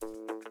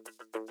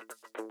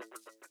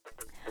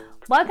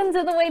Welcome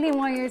to the Waiting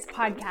Warriors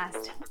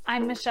podcast.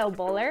 I'm Michelle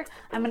Bowler.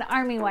 I'm an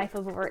Army wife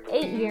of over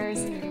 8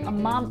 years, a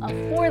mom of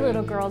 4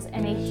 little girls,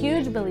 and a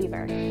huge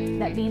believer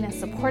that being a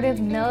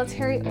supportive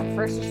military or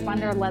first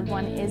responder loved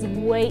one is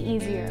way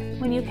easier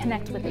when you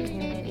connect with the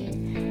community.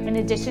 In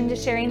addition to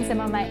sharing some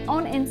of my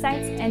own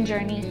insights and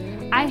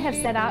journey, I have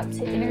set out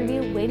to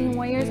interview waiting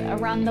warriors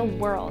around the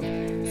world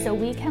so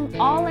we can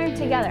all learn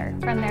together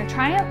from their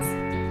triumphs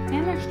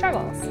and their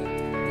struggles.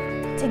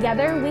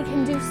 Together, we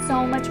can do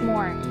so much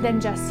more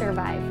than just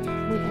survive.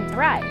 We can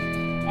thrive.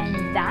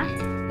 And that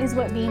is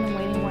what being a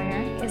waiting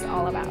warrior is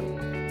all about.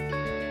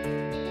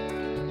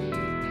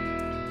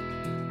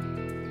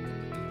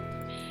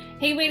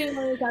 Hey, waiting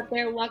warriors out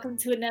there. Welcome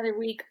to another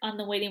week on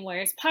the Waiting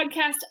Warriors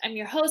podcast. I'm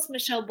your host,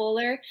 Michelle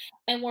Bowler,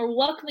 and we're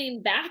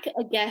welcoming back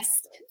a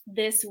guest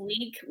this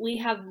week. We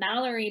have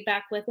Mallory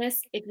back with us.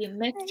 If you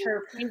missed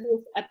her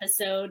previous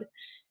episode,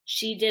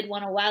 she did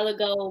one a while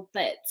ago,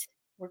 but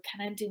we're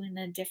kind of doing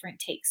a different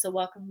take. So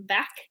welcome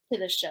back to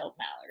the show,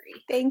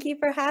 Mallory. Thank you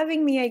for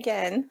having me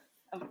again.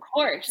 Of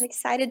course. I'm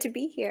excited to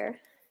be here.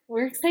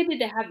 We're excited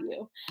to have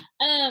you.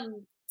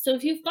 So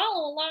if you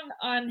follow along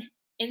on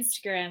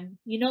Instagram,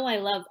 you know I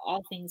love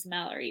all things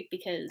Mallory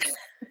because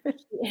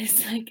she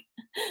is like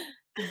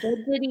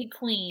the DITY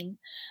queen.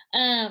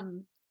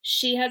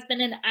 She has been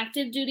an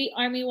active duty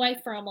Army wife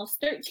for almost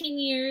 13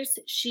 years.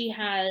 She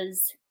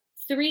has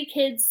 3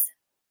 kids,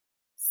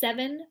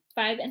 7,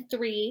 5, and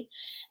 3.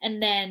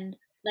 And then,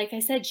 like I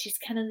said, she's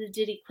kind of the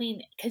DITY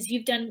queen because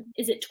you've done,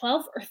 is it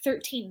 12 or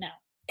 13 now?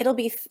 It'll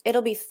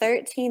be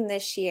 13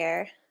 this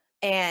year,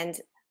 and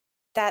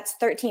that's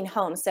 13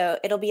 homes. So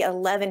it'll be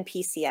 11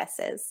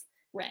 PCSs.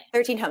 Right.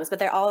 13 homes, but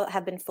they all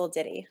have been full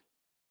DITY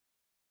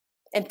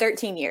in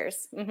 13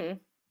 years. Mm-hmm.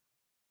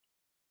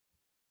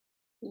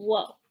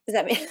 Whoa. Does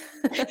that mean?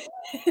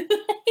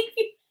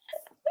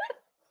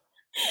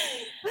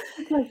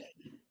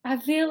 I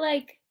feel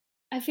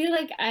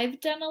like I've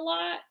done a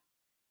lot,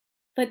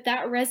 but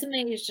that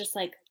resume is just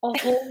like a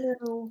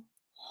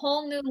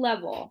whole new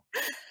level.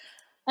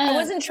 I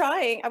wasn't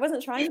trying for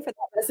that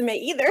resume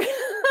either.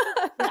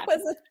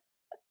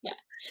 Yeah.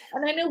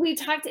 And I know we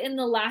talked in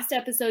the last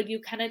episode, you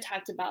kind of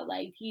talked about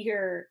like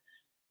your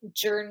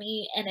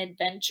journey and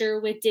adventure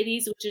with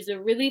DITYs, which is a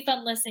really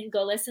fun listen.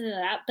 Go listen to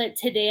that. But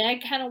today I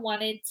kind of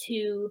wanted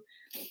to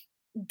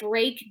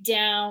break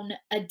down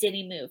a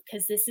DITY move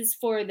because this is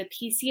for the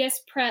PCS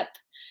prep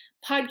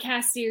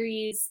podcast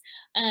series.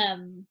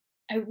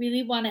 I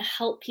really want to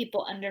help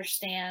people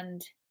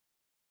understand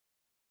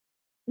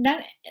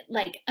a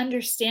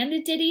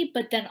DITY,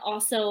 but then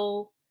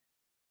also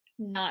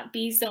not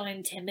be so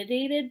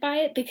intimidated by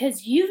it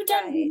because you've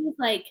done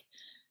DITYs,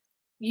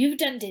 you've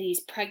done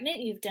DITYs pregnant,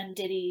 you've done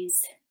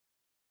DITYs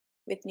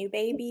with new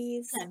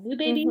babies. Yeah, new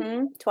babies.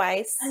 Mm-hmm.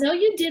 Twice. I know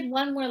you did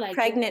one where like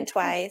pregnant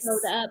twice.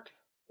 Showed up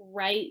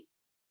right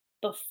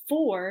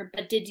before,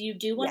 but did you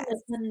do one Yes.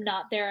 with him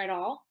not there at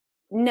all?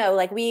 No,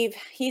 like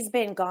he's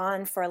been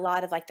gone for a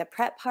lot of like the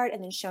prep part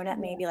and then shown up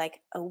maybe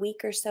like a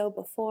week or so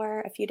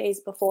before, a few days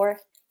before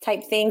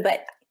type thing.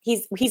 But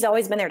he's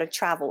always been there to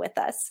travel with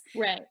us.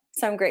 Right.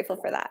 So I'm grateful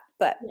for that.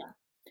 But yeah.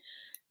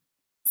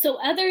 So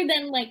other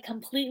than like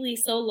completely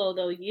solo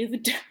though,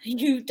 you've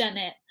done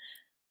it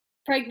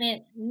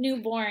pregnant,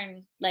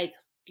 newborn, like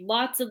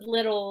lots of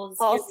littles.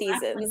 All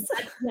seasons.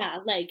 Yeah,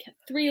 like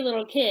 3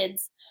 little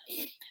kids.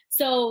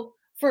 So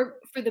for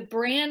the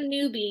brand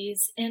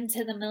newbies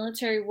into the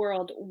military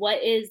world,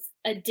 what is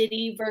a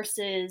DITY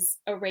versus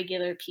a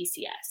regular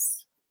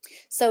PCS?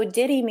 So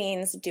DITY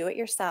means do it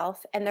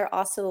yourself, and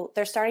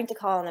they're starting to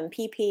call them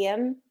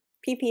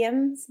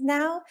PPMs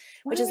now,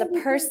 which is a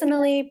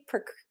personally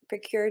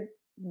procured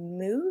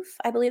move.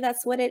 I believe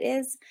that's what it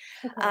is.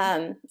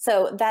 Okay.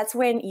 So that's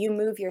when you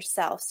move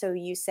yourself. So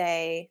you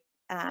say,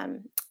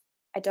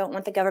 I don't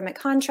want the government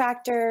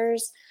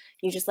contractors.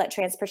 You just let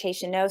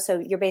transportation know. So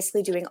you're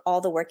basically doing all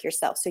the work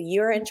yourself. So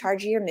you're in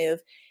charge of your move.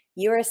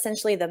 You're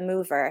essentially the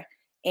mover,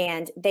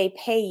 and they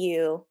pay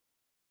you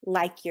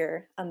like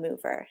you're a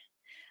mover.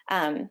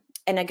 And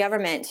a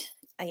government,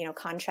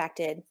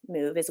 contracted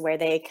move is where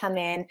they come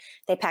in,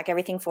 they pack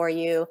everything for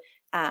you.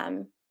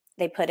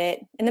 They put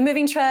it in the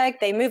moving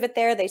truck, they move it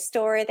there, they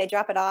store it, they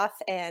drop it off.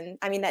 And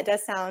I mean, that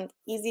does sound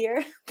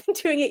easier than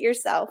doing it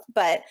yourself,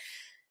 but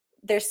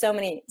there's so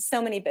many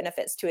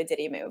benefits to a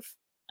DITY move.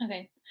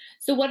 Okay.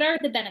 So what are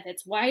the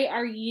benefits? Why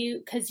are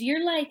you, because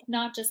you're like,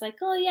 not just like,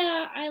 oh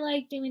yeah, I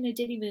like doing a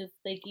DITY move.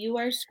 Like you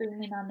are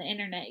screaming on the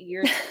internet,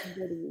 you're Team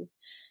DITY.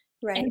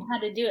 Right. And how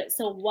to do it.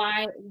 So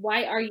why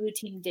are you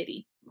Team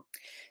DITY?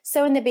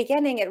 So in the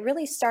beginning, it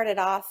really started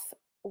off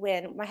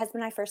when my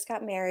husband and I first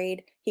got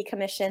married. He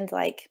commissioned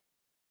like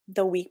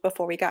the week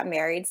before we got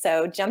married.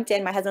 So jumped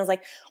in, my husband was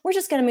like, we're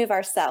just going to move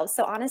ourselves.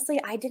 So honestly,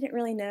 I didn't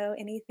really know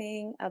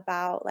anything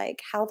about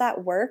like how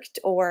that worked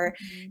or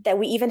that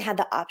we even had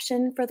the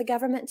option for the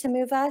government to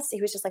move us.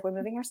 He was just like, we're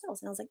moving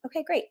ourselves. And I was like,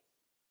 okay, great.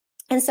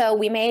 And so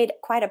we made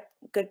quite a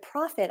good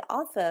profit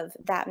off of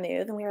that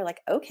move. And we were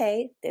like,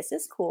 okay, this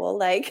is cool.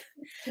 Like,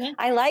 Yeah.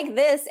 I like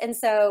this. And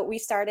so we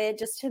started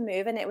just to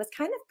move, and it was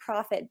kind of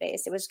profit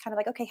based. It was kind of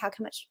like, okay, how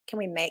much can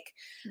we make?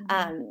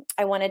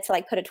 I wanted to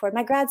like put it toward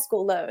my grad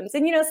school loans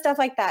and, stuff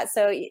like that.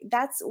 So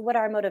that's what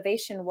our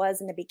motivation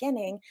was in the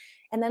beginning.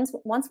 And then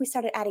once we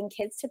started adding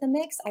kids to the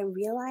mix, I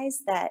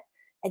realized that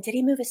a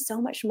Diddy move is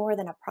so much more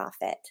than a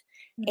profit.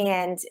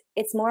 And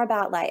it's more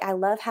about like, I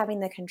love having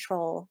the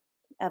control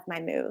of my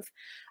move.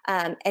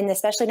 And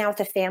especially now with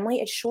the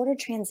family, it's shorter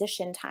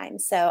transition time.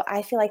 So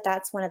I feel like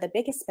that's one of the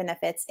biggest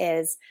benefits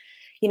is,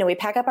 we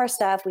pack up our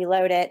stuff, we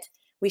load it,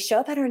 we show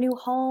up at our new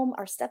home,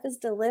 our stuff is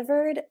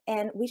delivered,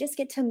 and we just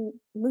get to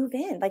move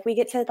in. Like we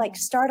get to like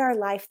start our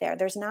life there.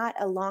 There's not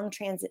a long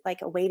transit,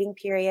 like a waiting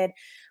period,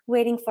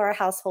 waiting for our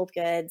household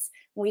goods.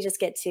 We just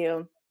get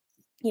to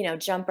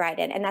jump right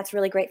in. And that's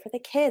really great for the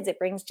kids. It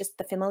brings just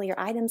the familiar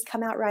items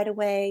come out right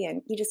away,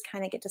 and you just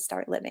kind of get to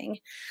start living.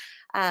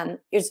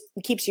 It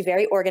keeps you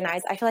very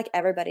organized. I feel like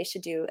everybody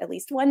should do at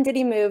least one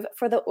Diddy move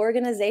for the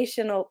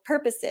organizational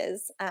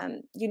purposes.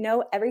 You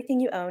know everything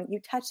you own, you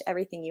touch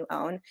everything you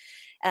own.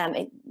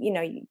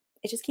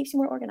 It just keeps you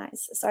more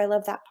organized. So I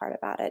love that part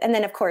about it. And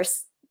then of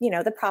course,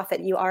 the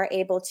profit, you are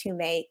able to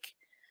make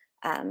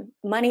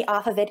money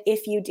off of it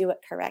if you do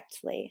it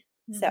correctly.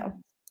 So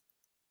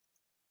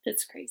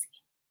that's crazy.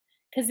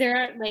 Because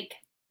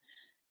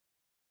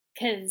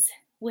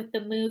with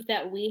the move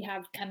that we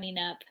have coming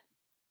up,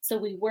 so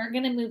we were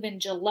going to move in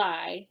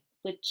July,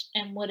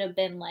 and would have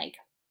been like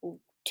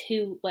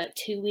 2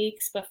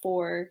 weeks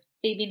before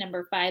baby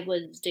number 5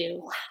 was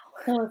due. Wow.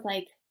 So I was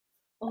like,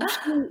 oh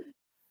shoot,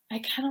 I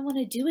kind of want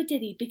to do a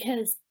Diddy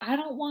because I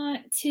don't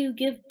want to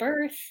give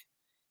birth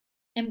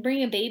and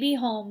bring a baby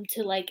home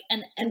to like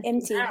an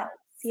empty house.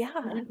 Yeah.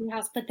 An empty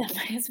house. But then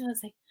my husband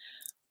was like,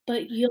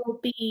 but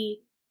you'll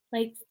be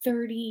like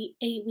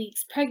 38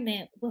 weeks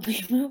pregnant when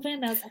we move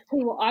in. I was like,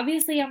 okay, well,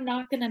 obviously I'm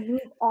not going to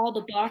move all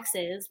the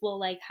boxes. We'll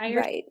like hire.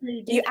 Right.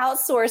 You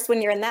outsource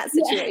when you're in that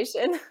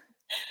situation. Yeah.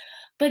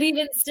 But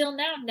even still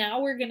now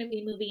we're going to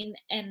be moving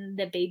and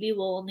the baby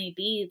will only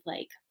be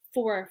like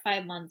 4 or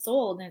 5 months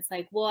old. And it's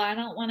like, well, I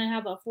don't want to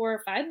have a 4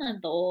 or 5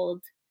 month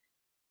old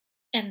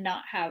and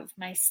not have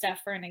my stuff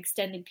for an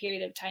extended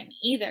period of time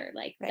either.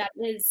 Like that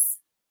is,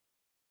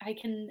 I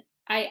can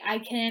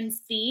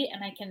see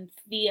and I can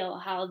feel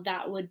how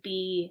that would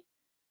be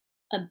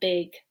a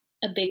big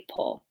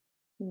pull.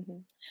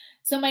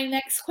 So my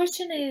next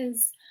question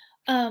is,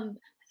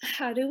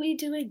 how do we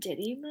do a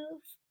Diddy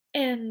move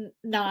and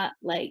not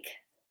like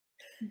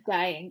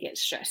die and get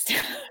stressed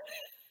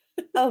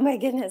out? Oh my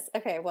goodness.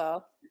 Okay,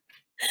 well.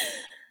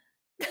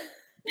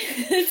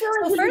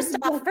 So first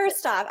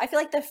off, I feel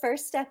like the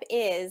first step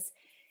is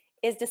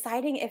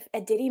deciding if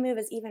a Diddy move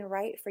is even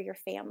right for your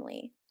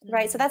family,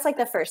 right? So that's like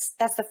the first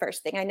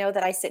thing. I know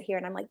that I sit here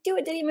and I'm like, do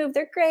a Diddy move.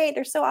 They're great.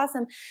 They're so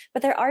awesome.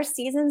 But there are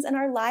seasons in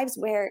our lives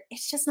where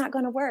it's just not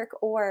going to work,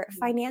 or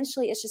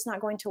financially it's just not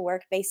going to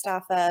work based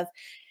off of,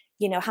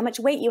 how much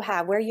weight you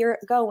have, where you're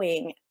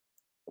going,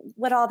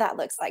 what all that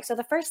looks like. So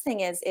the first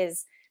thing is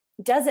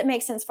does it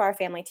make sense for our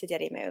family to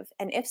Diddy move?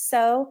 And if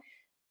so,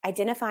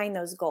 identifying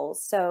those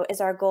goals. So is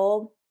our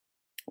goal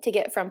to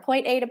get from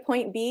point A to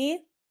point B,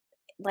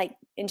 like,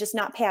 and just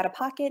not pay out of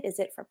pocket? Is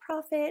it for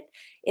profit?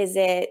 Is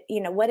it,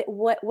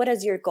 what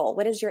is your goal?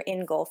 What is your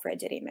end goal for a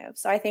Diddy move?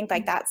 So I think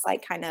like that's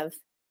like kind of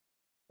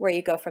where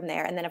you go from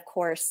there. And then of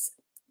course,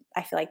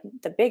 I feel like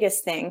the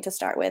biggest thing to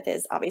start with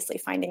is obviously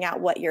finding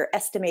out what you're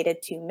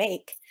estimated to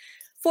make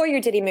for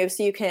your Diddy move,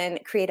 so you can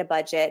create a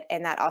budget,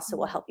 and that also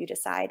will help you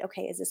decide,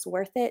 okay, is this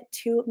worth it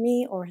to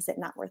me or is it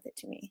not worth it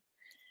to me?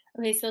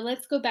 Okay, so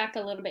let's go back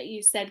a little bit.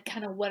 You said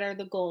kind of what are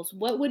the goals?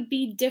 What would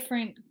be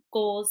different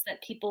goals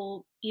that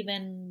people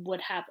even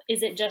would have?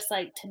 Is it just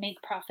like to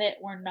make profit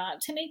or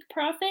not to make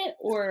profit,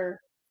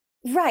 or?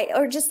 Right.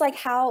 Or just like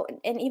how,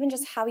 and even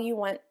just how you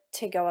want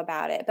to go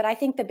about it. But I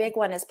think the big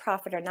one is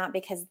profit or not,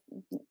 because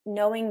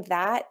knowing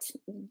that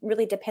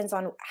really depends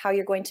on how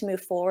you're going to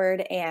move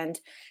forward and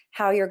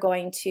how you're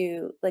going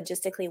to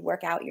logistically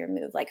work out your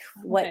move, like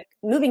what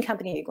moving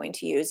company you're going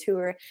to use, who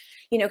are,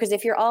 because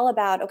if you're all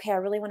about, okay, I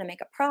really want to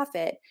make a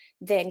profit,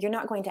 then you're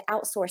not going to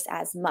outsource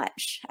as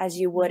much as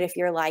you would if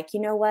you're like,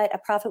 what, a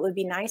profit would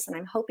be nice, and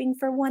I'm hoping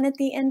for one at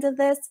the end of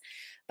this.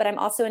 But I'm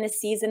also in a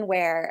season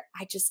where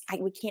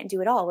we can't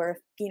do it all. We're,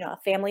 a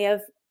family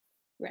of,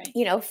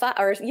 five,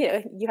 or,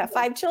 you have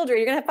 5 children,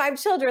 you're going to have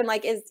 5 children.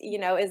 Like, is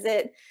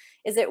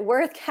it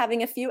worth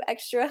having a few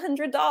extra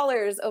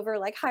 $100 over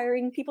like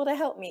hiring people to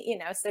help me,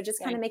 so just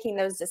kind of making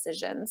those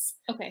decisions.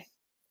 Okay.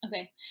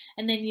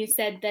 And then you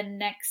said the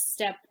next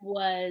step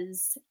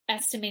was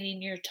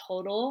estimating your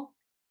total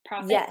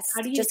profit. Yes.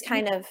 How do you just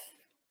kind of,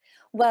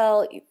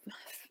 well,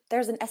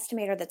 there's an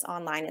estimator that's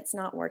online. It's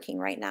not working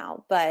right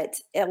now,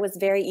 but it was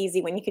very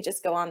easy when you could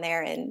just go on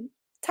there and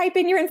type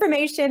in your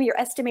information, your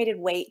estimated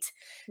weight.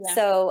 Yeah.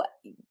 So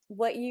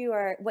what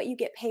you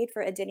get paid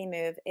for a Diddy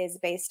move is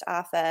based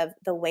off of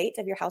the weight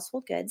of your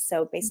household goods.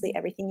 So basically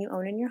everything you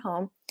own in your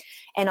home,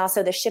 and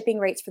also the shipping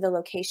rates for the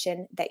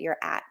location that you're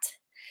at.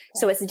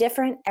 So it's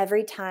different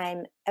every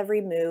time,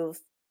 every move,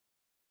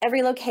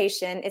 every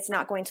location. It's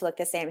not going to look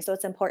the same. So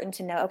it's important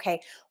to know,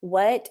 okay,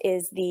 what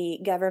is the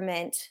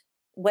government,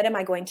 what am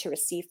I going to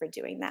receive for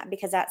doing that?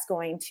 Because that's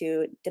going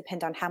to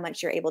depend on how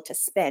much you're able to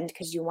spend,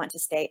 because you want to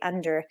stay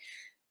under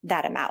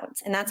that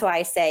amount. And that's why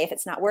I say if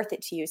it's not worth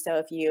it to you. So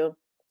if you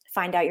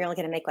find out you're only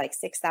going to make like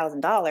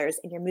 $6,000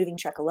 and your moving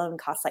truck alone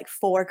costs like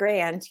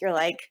 $4,000, you're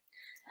like,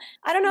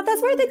 I don't know if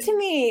that's worth it to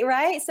me,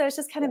 right? So it's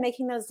just kind of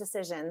making those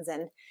decisions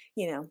and,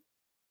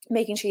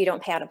 making sure you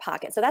don't pay out of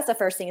pocket. So that's the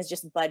first thing, is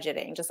just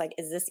budgeting. Just like,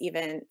 is this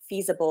even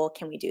feasible?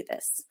 Can we do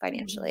this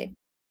financially?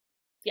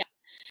 Yeah.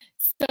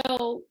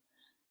 So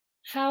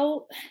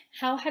how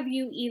have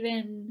you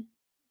even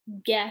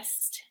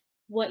guessed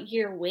what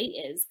your weight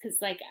is?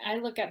 Because like I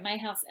look at my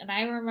house and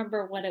I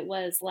remember what it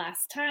was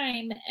last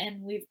time,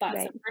 and we've bought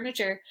Right. some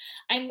furniture.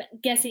 I'm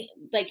guessing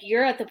like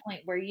you're at the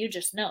point where you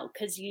just know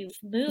because you've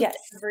moved Yes.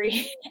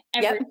 every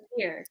Yep.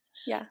 year.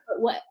 Yeah.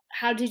 But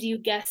how did you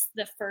guess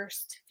the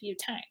first few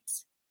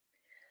times?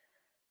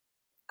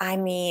 I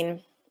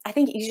mean, I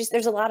think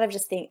there's a lot of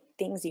just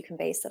things you can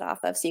base it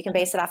off of. So you can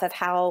base it off of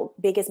how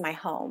big is my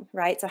home,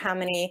 right? So how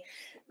many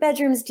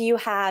bedrooms do you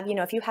have?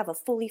 If you have a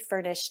fully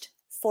furnished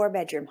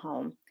 4-bedroom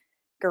home,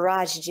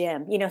 garage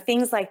gym,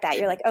 things like that.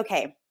 You're like,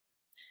 okay,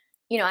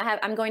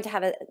 I'm going to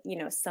have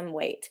some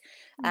weight.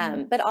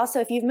 But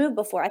also if you've moved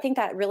before, I think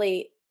that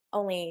really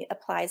only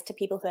applies to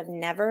people who have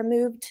never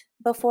moved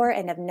before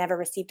and have never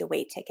received a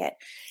weight ticket,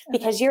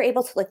 because you're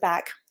able to look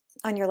back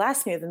on your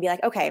last move and be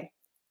like, okay,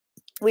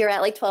 we were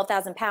at like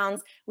 12,000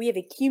 pounds. We have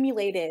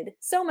accumulated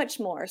so much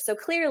more. So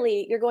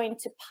clearly you're going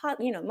to,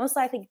 most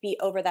likely be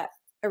over that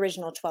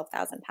original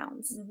 12,000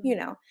 pounds,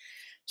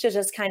 So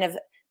just kind of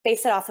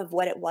base it off of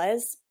what it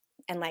was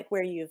and like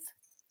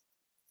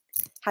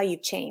how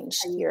you've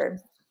changed your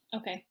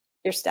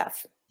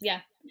stuff.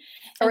 Yeah.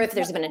 Or if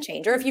there's been a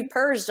change, or if you've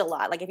purged a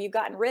lot, like if you've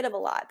gotten rid of a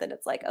lot, then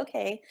it's like,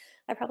 okay,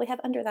 I probably have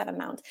under that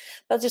amount.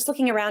 But just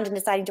looking around and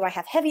deciding, do I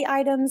have heavy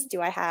items?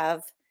 Do I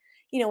have,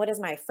 what does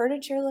my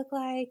furniture look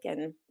like?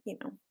 And,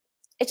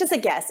 it's just a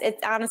guess. It's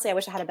honestly, I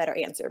wish I had a better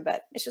answer,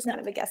 but it's just kind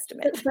of a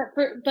guesstimate.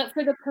 But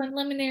for the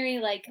preliminary,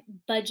 like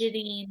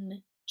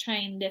budgeting,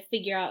 trying to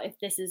figure out if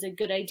this is a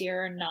good idea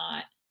or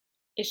not,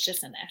 it's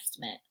just an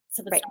estimate.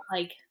 So it's not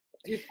like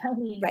you're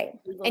telling me. Right.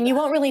 And you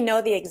won't really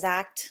know the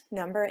exact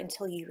number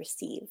until you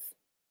receive,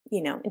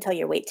 until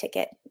your weight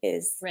ticket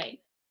is right.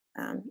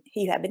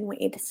 You have been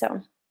weighed.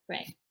 So.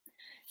 Right.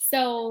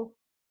 So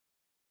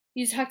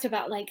you talked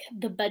about like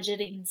the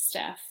budgeting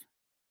stuff.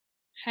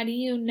 How do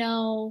you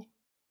know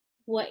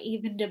what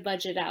even to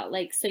budget out?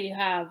 Like, so you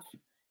have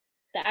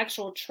the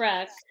actual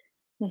truck.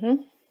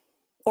 Mm-hmm.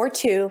 Or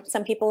 2.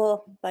 Some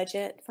people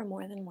budget for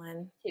more than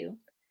 1. 2.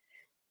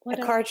 A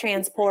car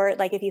transport,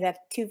 like if you have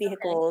 2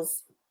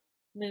 vehicles,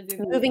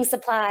 moving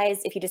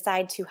supplies, if you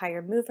decide to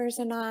hire movers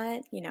or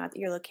not, at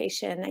your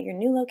location, at your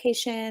new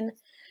location.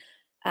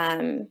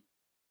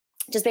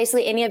 Just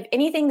basically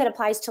anything that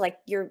applies to like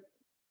your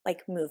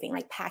moving,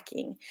 like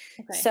packing.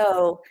 Okay.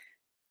 So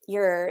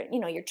your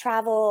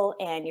travel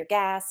and your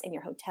gas and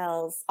your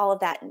hotels, all of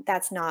that,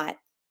 that's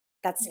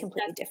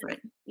completely different.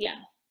 Yeah.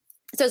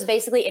 So it's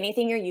basically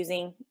anything you're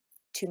using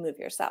to move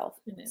yourself.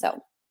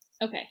 So.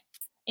 Okay.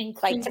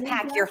 Like to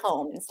pack your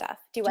home and stuff.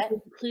 Do what?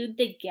 Include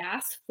the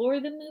gas for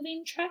the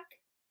moving truck?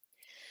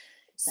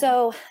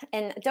 So,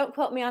 and don't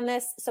quote me on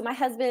this. So my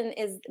husband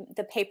is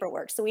the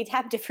paperwork. So we'd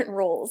have different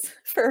roles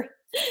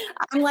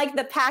I'm like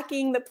the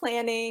packing, the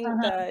planning,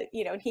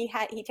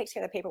 he takes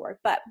care of the paperwork.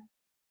 But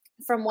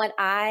from what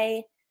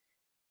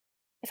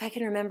if I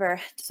can remember,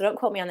 so don't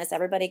quote me on this,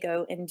 everybody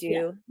go and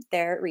do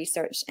their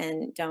research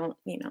and don't,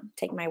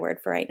 take my word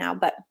for right now.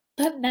 But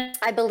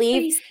I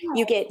believe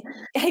you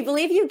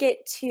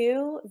get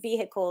 2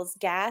 vehicles,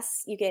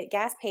 gas. You get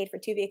gas paid for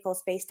 2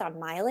 vehicles based on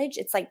mileage.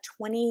 It's like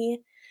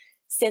 20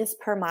 cents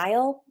per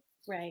mile.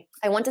 Right.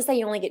 I want to say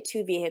you only get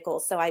 2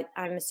 vehicles. So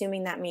I'm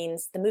assuming that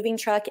means the moving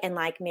truck and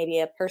like maybe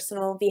a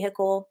personal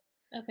vehicle.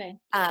 Okay.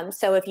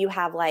 So if you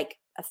have like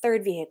a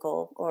 3rd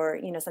vehicle or,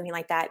 something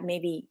like that,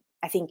 maybe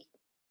I think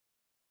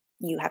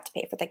you have to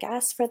pay for the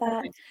gas for that.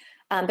 Okay.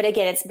 But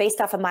again, it's based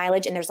off of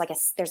mileage, and there's like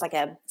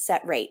a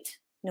set rate,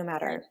 no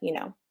matter,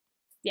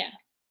 Yeah.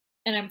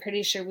 And I'm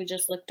pretty sure we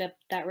just looked up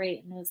that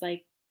rate and was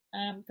like,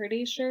 I'm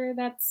pretty sure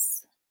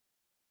that's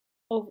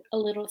a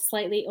little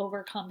slightly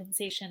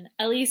overcompensation,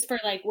 at least for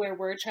like where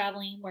we're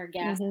traveling, where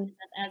gas isn't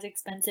as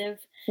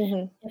expensive.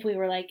 If we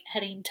were like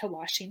heading to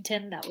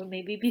Washington, that would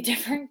maybe be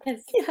different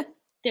because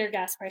their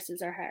gas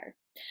prices are higher.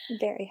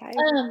 Very high.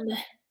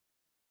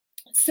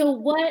 So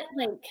what,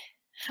 like,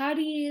 how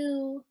do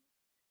you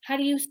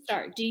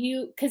start?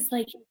 Because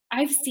like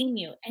I've seen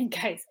you, and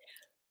guys,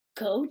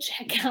 go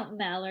check out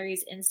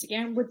Mallory's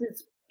Instagram, which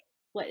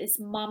is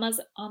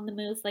Mama's on the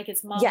Move? Like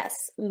it's Mama.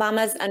 Yes,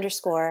 Mama's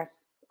 _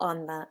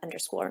 on the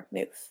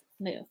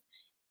 _move.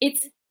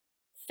 It's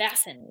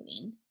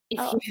fascinating.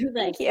 If you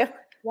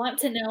want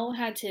to know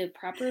how to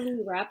properly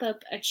wrap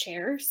up a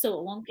chair so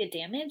it won't get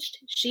damaged,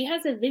 she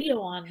has a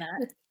video on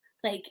that.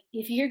 Like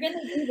if you're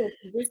gonna do this,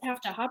 you just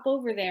have to hop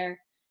over there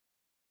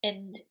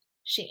and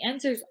She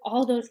answers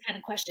all those kind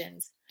of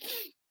questions.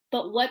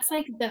 But what's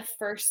like the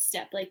first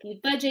step? Like you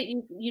budget,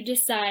 you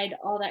decide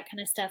all that kind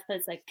of stuff, but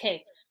it's like,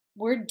 okay,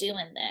 we're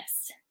doing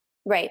this.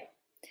 Right.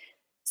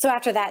 So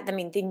after that, I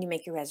mean, then you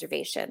make your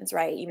reservations,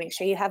 right? You make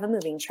sure you have a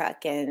moving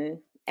truck and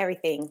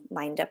everything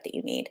lined up that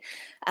you need.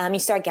 You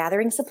start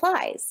gathering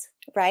supplies,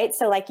 right?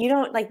 So like you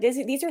don't like this,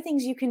 these are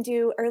things you can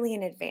do early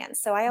in advance.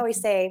 So I always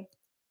say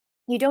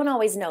you don't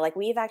always know. Like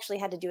we've actually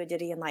had to do a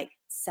ditty in like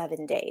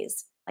 7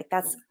 days. Like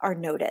that's our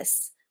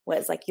notice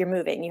was like you're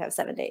moving, you have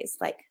 7 days.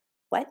 Like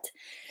what?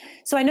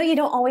 So I know you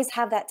don't always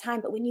have that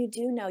time, but when you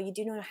do know, you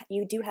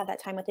do have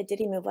that time with the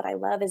ditty move. What I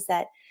love is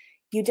that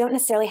you don't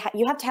necessarily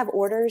you have to have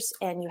orders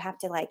and you have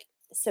to like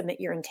submit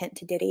your intent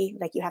to ditty.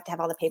 Like you have to have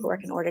all the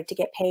paperwork in order to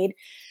get paid,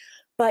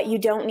 but you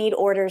don't need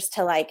orders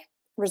to like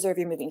reserve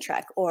your moving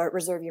truck or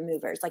reserve your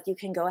movers. Like you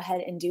can go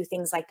ahead and do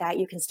things like that.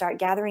 You can start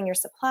gathering your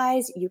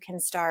supplies. You can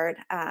start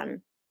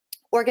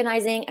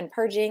organizing and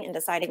purging and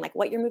deciding like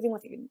what you're moving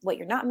with, what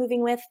you're not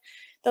moving with.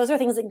 Those are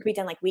things that can be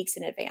done like weeks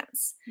in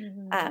advance.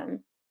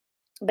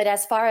 But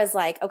as far as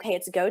like, okay,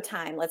 it's go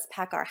time, let's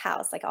pack our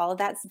house. Like all of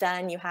that's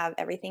done. You have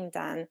everything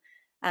done.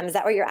 Is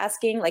that what you're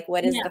asking? Like,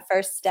 what is the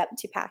first step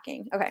to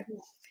packing? Okay.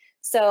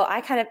 So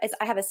I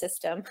have a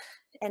system.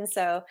 And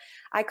so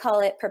I call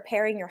it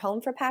preparing your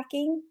home for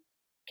packing.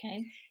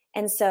 Okay.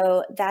 And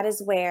so that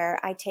is where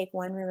I take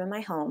one room in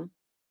my home.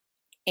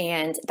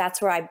 And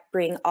that's where I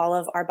bring all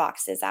of our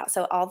boxes out.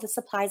 So all the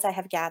supplies I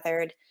have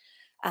gathered,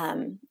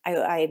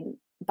 I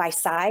by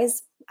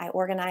size, I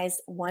organize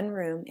one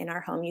room in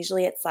our home.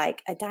 Usually it's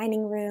like a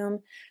dining room.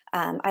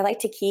 I like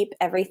to keep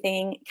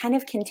everything kind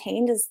of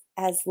contained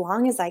as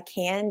long as I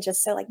can,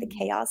 just so like the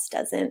chaos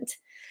doesn't,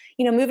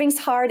 moving's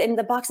hard and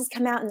the boxes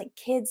come out and the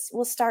kids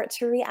will start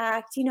to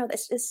react,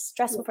 it's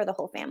stressful for the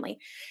whole family.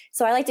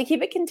 So I like to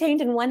keep it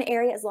contained in one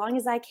area as long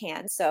as I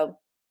can. So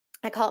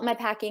I call it my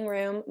packing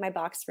room, my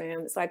box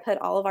room. So I put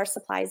all of our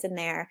supplies in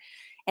there.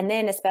 And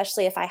then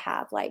especially if I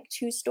have like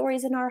 2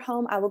 stories in our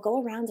home, I will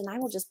go around and I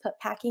will just put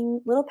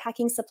little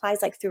packing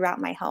supplies like throughout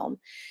my home.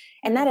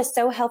 And that is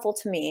so helpful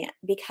to me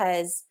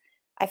because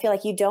I feel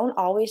like you don't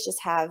always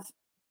just have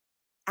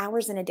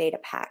hours in a day to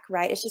pack,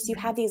 right? It's just you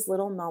have these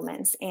little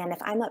moments. And if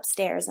I'm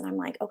upstairs and I'm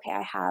like, okay,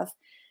 I have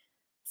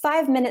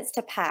 5 minutes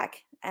to pack.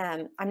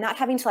 I'm not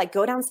having to like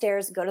go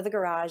downstairs, go to the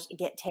garage,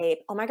 get tape.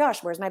 Oh my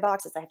gosh, where's my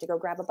boxes? I have to go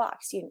grab a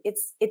box.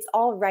 It's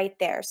all right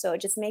there. So it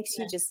just makes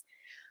you just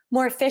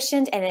more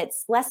efficient and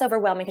it's less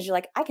overwhelming because you're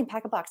like, I can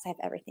pack a box. I have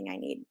everything I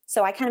need.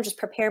 So I kind of just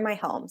prepare my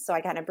home. So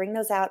I kind of bring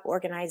those out,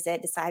 organize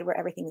it, decide where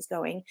everything is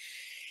going.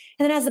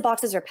 And then as the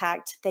boxes are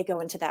packed, they go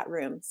into that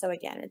room. So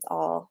again, it's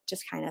all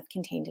just kind of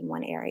contained in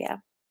one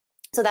area.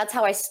 So that's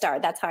how I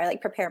start. That's how I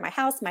like prepare my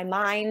house, my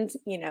mind,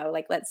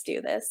 like, let's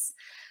do this.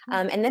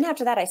 And then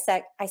after that,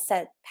 I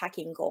set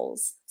packing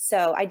goals.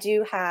 So I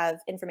do have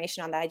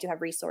information on that. I do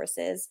have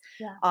resources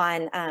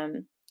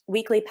on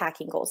weekly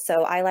packing goals.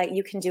 So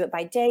you can do it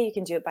by day, you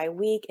can do it by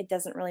week. It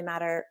doesn't really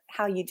matter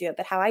how you do it,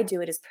 but how I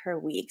do it is per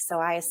week. So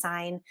I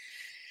assign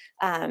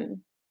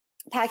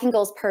packing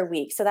goals per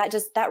week. So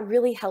that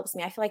really helps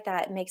me. I feel like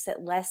that makes it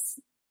less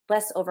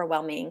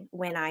overwhelming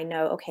when I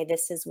know, okay,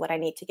 this is what I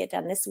need to get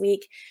done this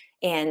week.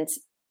 And,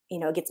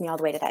 it gets me all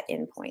the way to that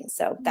end point.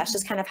 So that's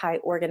just kind of how I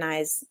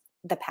organize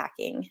the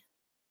packing.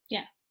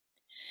 Yeah.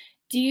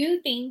 Do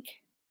you think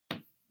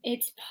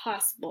it's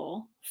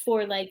possible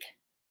for like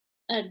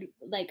a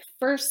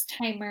first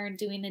timer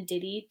doing a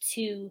ditty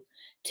to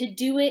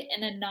do it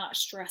in a not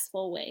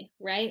stressful way,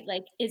 right?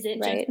 Like, is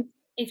it just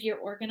if you're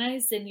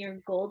organized then you're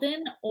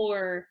golden,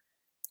 or?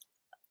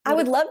 I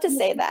would love to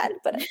say that,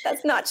 but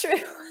that's not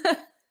true.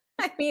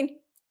 I mean,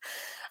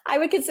 I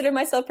would consider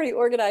myself pretty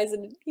organized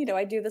and,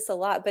 I do this a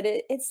lot, but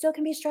it still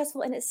can be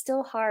stressful and it's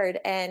still hard.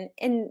 And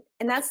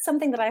that's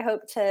something that I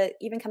hope to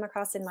even come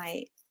across in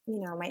my,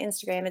 my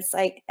Instagram. It's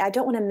like, I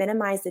don't want to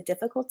minimize the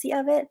difficulty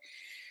of it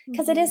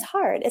because it is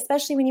hard,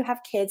 especially when you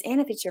have kids and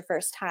if it's your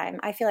first time.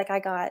 I feel like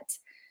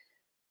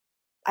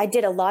I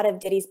did a lot of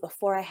ditties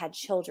before I had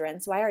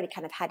children. So I already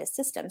kind of had a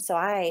system. So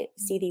I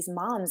see these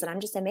moms and I'm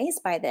just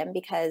amazed by them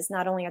because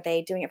not only are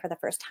they doing it for the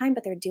first time,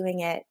 but they're doing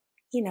it,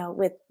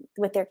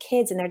 with their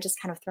kids and they're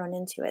just kind of thrown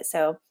into it.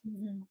 So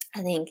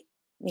I think,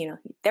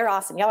 they're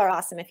awesome. Y'all are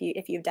awesome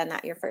if you've done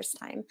that your first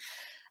time.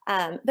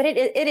 But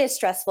it is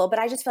stressful, but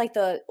I just feel like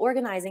the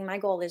organizing, my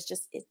goal is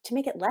just to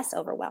make it less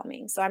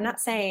overwhelming. So I'm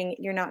not saying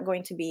you're not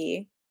going to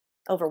be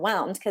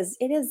overwhelmed because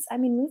it is,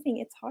 moving,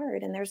 it's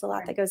hard and there's a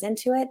lot that goes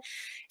into it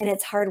and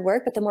it's hard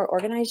work, but the more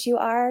organized you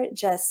are,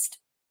 just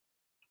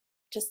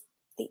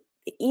the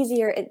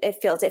easier it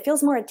feels. It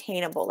feels more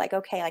attainable. Like,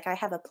 okay, like I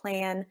have a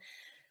plan.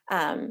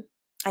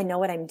 I know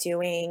what I'm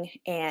doing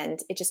and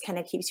it just kind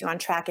of keeps you on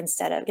track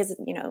instead of, because, it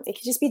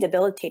can just be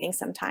debilitating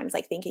sometimes,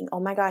 like thinking,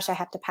 oh my gosh, I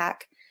have to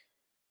pack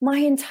my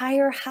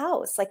entire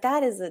house. Like I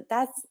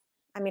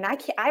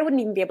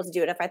wouldn't even be able to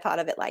do it if I thought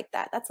of it like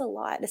that. That's a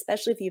lot,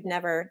 especially if you've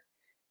never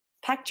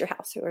packed your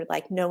house or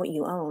like know what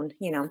you own,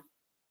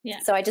 Yeah.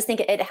 So I just think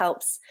it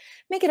helps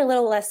make it a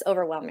little less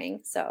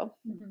overwhelming. So,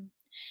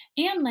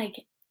 and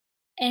like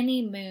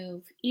any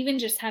move, even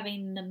just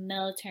having the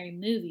military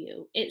move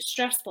you, it's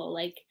stressful.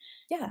 Like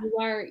Yeah.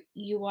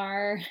 you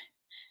are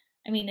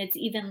I mean, it's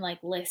even like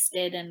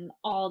listed and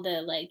all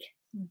the like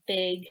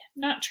big,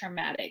 not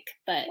traumatic,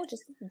 but Well,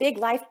 just yeah, big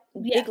life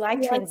like,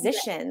 yeah,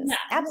 transitions. yeah,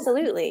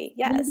 Absolutely.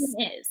 Yes.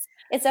 moving is.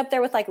 It's up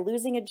there with like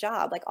losing a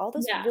job, like all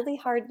those Yeah, really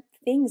hard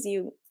things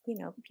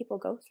people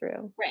go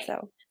through. right.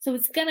 So, So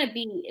it's gonna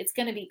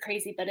be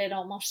crazy, but it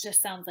almost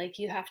just sounds like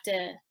you have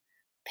to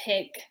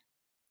pick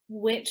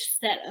which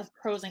set of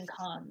pros and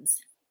cons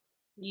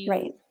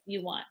right.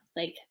 you want.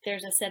 Like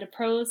there's a set of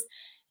pros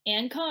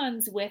and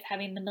cons with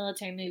having the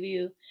military move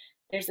you.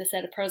 There's a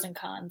set of pros and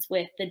cons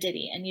with the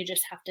Diddy, and you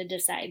just have to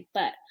decide.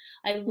 But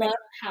I love Right.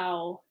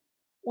 how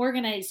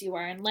organized you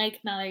are. And like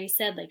Mallory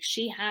said, like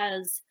she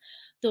has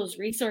those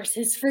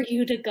resources for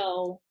you to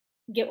go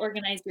get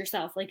organized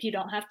yourself. Like you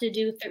don't have to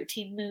do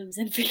 13 moves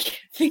and figure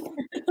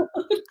it out.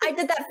 I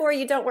did that for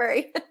you, don't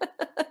worry.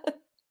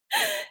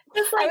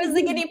 Just I like was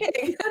the guinea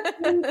pig.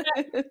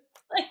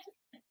 like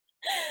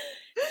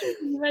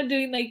talking about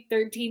doing like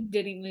 13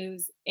 Diddy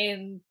moves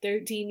in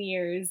 13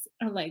 years.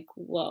 I'm like,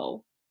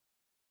 whoa.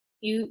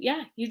 You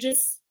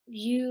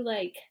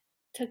like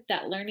took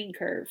that learning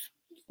curve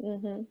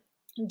Hmm.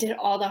 and did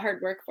all the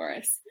hard work for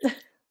us.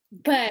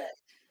 But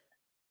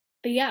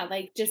but yeah,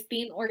 like just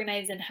being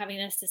organized and having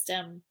a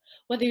system,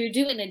 whether you're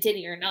doing a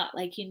Diddy or not,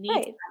 like you need to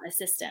Right. have a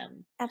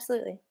system.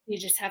 Absolutely. You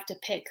just have to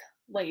pick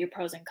what your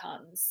pros and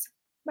cons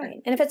are.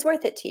 Right. And if it's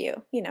worth it to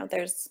you, yeah.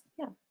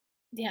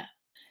 Yeah.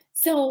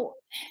 So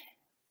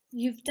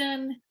you've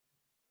done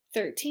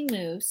 13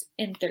 moves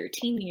in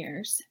 13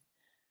 years,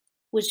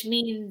 which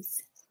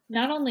means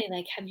not only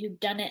like have you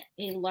done it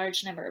a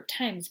large number of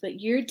times,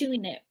 but you're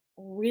doing it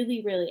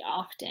really, really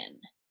often.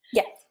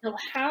 Yes. So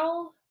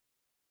how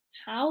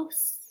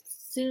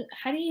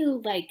do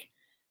you like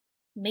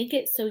make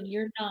it so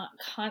you're not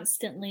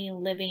constantly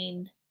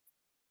living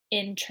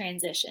in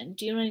transition?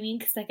 Do you know what I mean?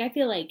 Because like I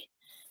feel like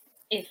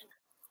if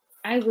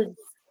I was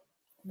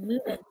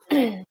moving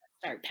and I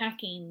start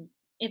packing,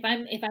 if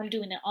I'm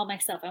doing it all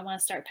myself, I want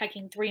to start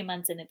packing 3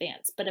 months in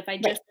advance. But if I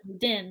Right. just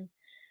moved in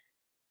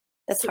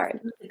That's 6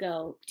 hard. months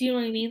ago, do you know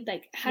what I mean?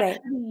 Like Right.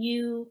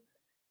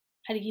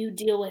 how do you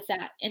deal with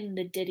that in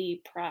the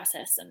Diddy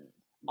process and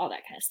all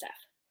that kind of stuff?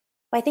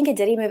 Well, I think a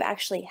Diddy move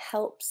actually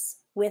helps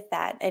with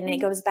that. And it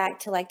Mhm. goes back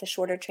to like the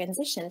shorter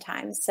transition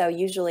times. So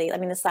usually, I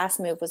mean, this last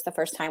move was the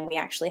first time we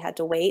actually had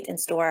to wait and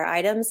store our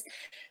items.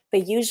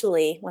 But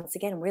usually, once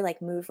again, we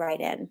like move right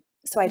in.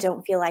 So I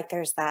don't feel like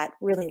there's that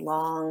really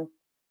long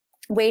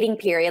waiting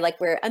period. Like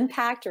we're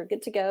unpacked or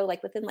good to go,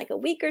 like within like a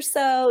week or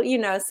so.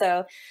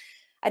 So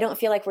I don't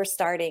feel like we're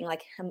starting,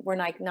 like we're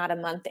like not a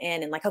month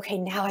in and like, okay,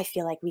 now I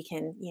feel like we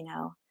can,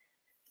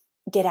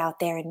 get out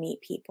there and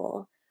meet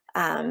people.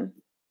 Um,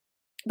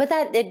 but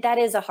that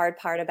is a hard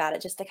part about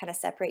it, just to kind of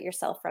separate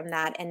yourself from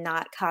that and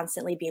not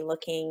constantly be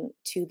looking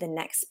to the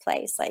next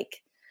place.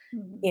 Like,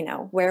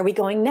 Mhm. where are we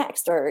going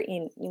next, or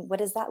what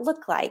does that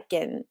look like?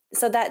 And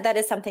so that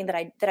is something that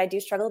I do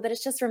struggle, but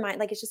it's just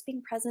it's just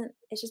being present.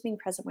 It's just being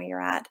present where you're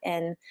at,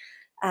 and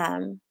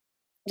um,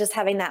 just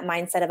having that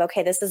mindset of,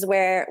 okay, this is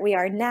where we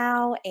are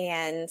now,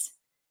 and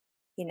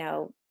you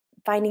know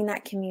finding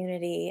that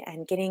community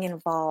and getting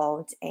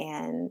involved,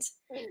 and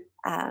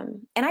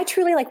I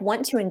truly like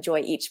want to enjoy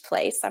each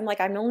place. I'm like,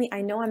 I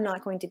know I'm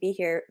not going to be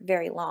here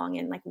very long,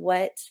 and like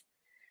what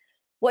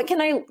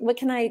can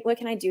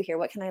I do here?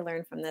 What can I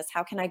learn from this?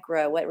 How can I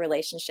grow? What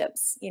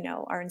relationships,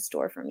 are in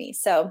store for me?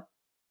 So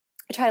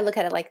I try to look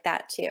at it like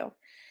that too.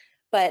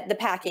 But the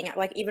packing,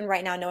 like even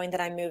right now, knowing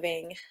that I'm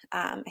moving,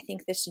 I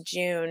think this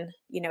June,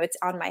 it's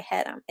on my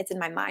head. It's in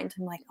my mind.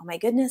 I'm like, oh my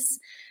goodness,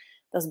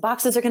 those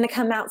boxes are going to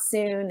come out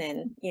soon.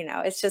 And,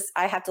 it's just,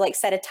 I have to like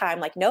set a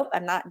time, like, nope,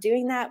 I'm not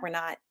doing that. We're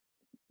not,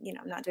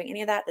 I'm not doing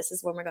any of that. This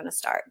is when we're going to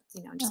start,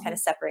 just kind Uh-huh. of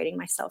separating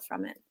myself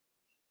from it.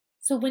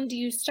 So when do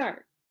you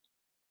start?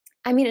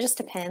 I mean, it just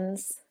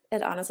depends.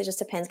 It honestly just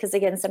depends. Because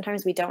again,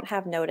 sometimes we don't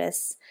have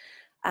notice.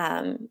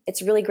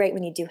 It's really great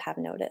when you do have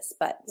notice,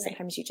 but Right.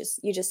 sometimes you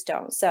just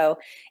don't. So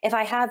if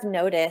I have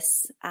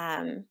notice,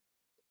 I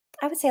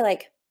would say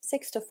like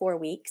 6 to 4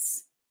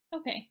 weeks.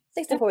 Okay.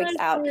 6 to 4 weeks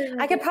That's out. actually,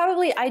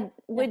 like, I yeah.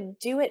 would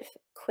do it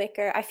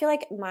quicker. I feel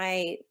like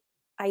my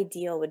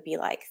ideal would be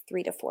like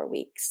 3 to 4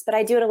 weeks, but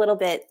I do it a little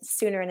bit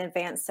sooner in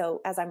advance. So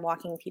as I'm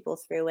walking people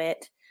through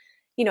it,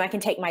 I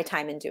can take my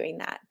time in doing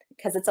that,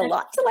 because it's a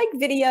lot to like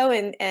video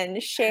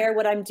and share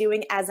what I'm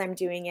doing as I'm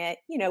doing it,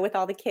 with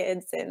all the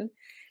kids and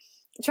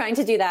trying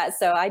to do that.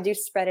 So I do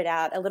spread it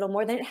out a little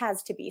more than it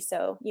has to be.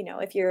 So,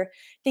 if you're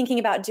thinking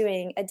about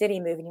doing a Diddy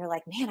move and you're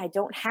like, man, I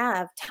don't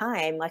have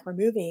time, like we're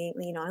moving,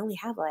 I only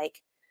have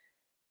like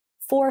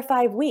 4 or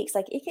 5 weeks,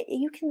 like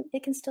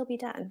it can still be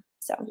done.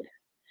 So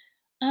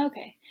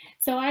Okay.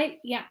 So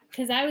yeah,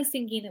 because I was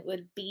thinking it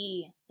would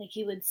be like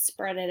you would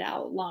spread it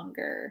out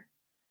longer,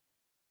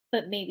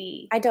 but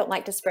maybe, I don't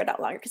like to spread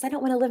out longer because I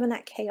don't want to live in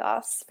that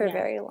chaos for yeah,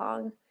 very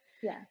long.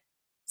 yeah.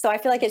 So I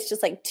feel like it's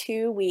just like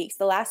 2 weeks.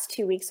 The last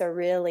 2 weeks are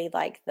really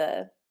like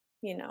the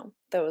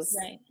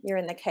Right. you're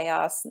in the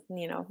chaos,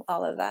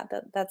 all of that.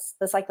 That's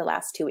like the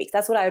last 2 weeks.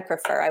 That's what I would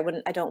prefer.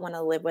 I don't want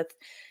to live with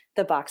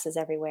the boxes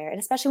everywhere.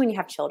 And especially when you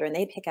have children,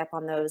 they pick up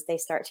on those. They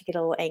start to get a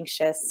little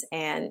anxious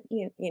and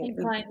And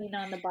climbing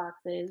on the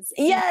boxes.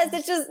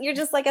 yes, you're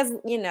just like,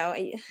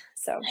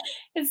 so.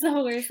 It's the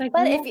worst. Like,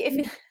 But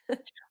if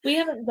we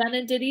haven't done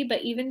a DITY,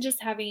 but even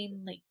just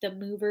having like the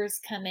movers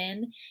come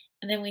in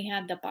and then we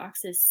had the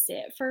boxes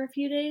sit for a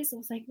few days, I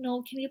was like,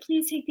 no, can you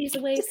please take these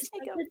away? just Because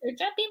take my them. kids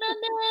are jumping on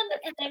them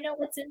and I know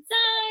what's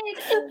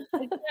inside. And I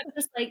can't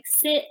just like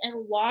sit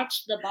and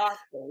watch the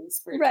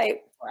boxes for Right.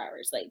 4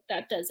 hours. Like,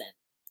 that doesn't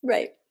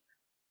Right.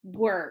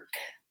 work.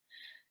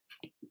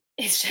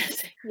 It's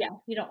just, yeah,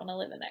 you don't want to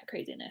live in that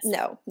craziness.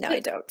 No, I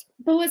don't.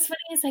 But what's funny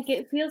is like,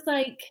 it feels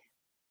like,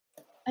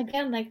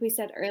 again, like we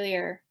said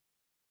earlier,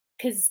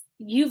 because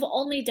you've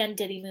only done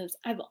DITY moves.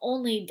 I've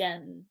only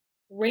done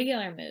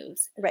regular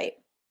moves. Right.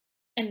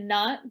 And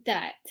not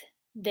that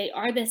they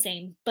are the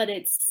same, but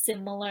it's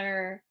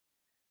similar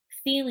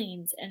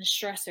feelings and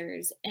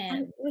stressors.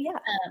 And Well, yeah.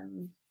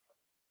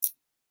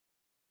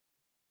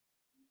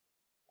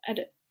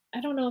 I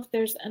don't know if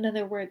there's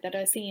another word that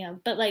I was thinking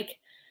of, but like,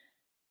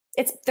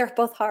 They're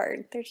both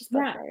hard. They're just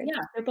both hard.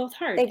 Yeah, they're both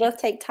hard. They both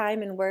take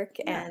time and work,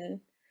 and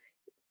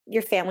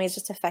your family is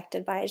just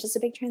affected by it. It's just a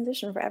big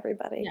transition for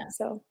everybody. Yeah.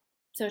 So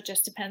it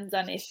just depends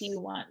on if you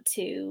want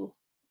to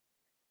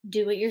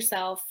do it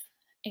yourself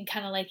and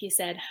kind of like you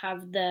said,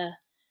 have the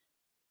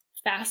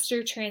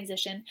faster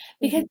transition.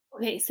 Because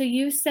okay, so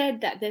you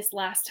said that this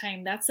last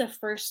time, that's the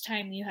first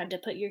time you had to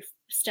put your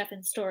stuff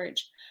in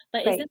storage.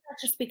 But Right. isn't that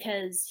just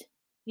because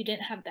you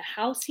didn't have the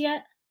house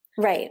yet?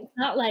 Right. It's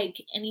not like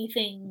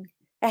anything.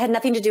 It had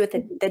nothing to do with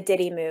the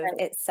DITY move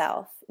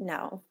itself.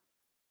 No.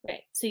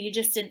 Right. So you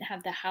just didn't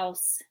have the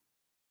house.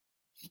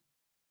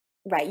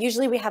 Right.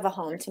 Usually we have a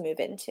home to move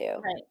into.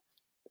 Right.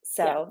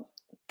 So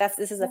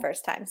this is the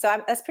first time.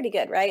 So that's pretty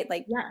good, right?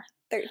 Like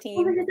 13.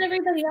 Well, because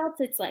everybody else,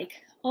 it's like,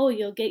 oh,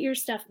 you'll get your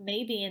stuff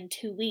maybe in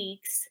 2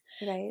 weeks.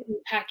 Right.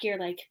 You pack your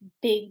like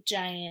big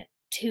giant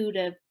 2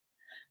 to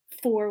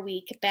 4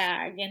 week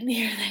bag, and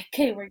you're like,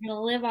 okay, we're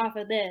gonna live off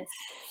of this.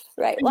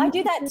 Right. Well, I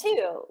do that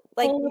too.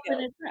 Like, in a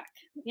truck.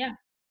 Yeah.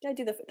 I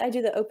do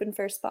the open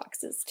first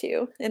boxes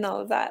too, and all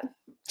of that,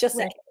 just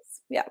in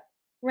case. Yeah.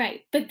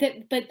 Right. But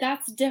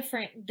that's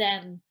different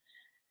than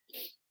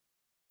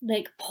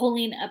like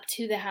pulling up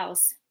to the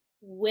house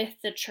with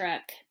the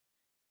truck,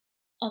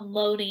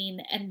 unloading,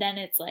 and then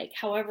it's like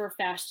however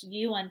fast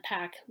you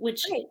unpack,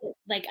 which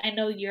like I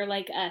know you're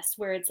like us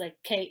where it's like,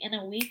 okay, in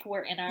a week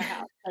we're in our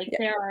house. Like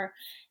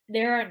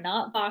there are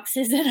not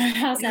boxes in our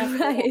house after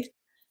that.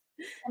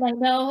 And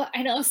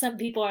I know some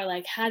people are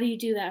like, how do you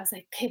do that? I was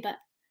like, okay, but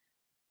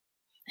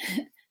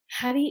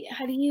how do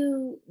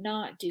you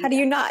not do that? How do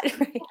you not?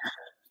 Right.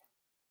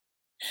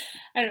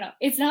 I don't know.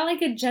 It's not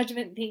like a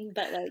judgment thing,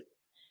 but like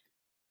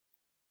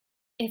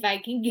if I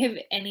can give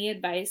any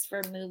advice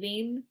for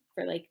moving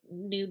for like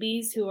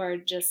newbies who are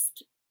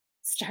just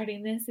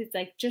starting this, it's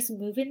like just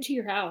move into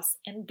your house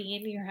and be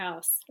in your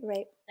house.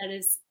 Right. It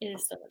is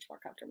so much more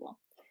comfortable.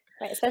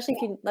 Right. Especially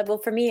if you, well,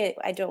 for me,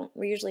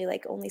 we're usually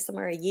like only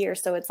somewhere a year.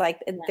 So it's like,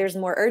 there's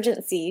more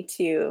urgency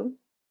to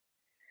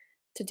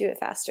do it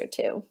faster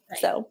too. Right.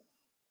 So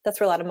that's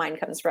where a lot of mine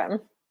comes from.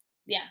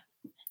 Yeah.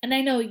 And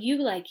I know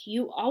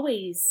you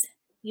always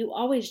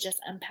just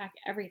unpack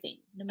everything,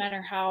 no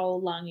matter how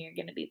long you're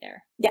going to be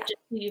there. Yeah. Just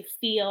so you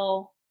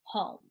feel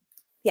home.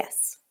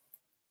 Yes.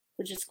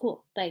 Which is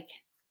cool. Like,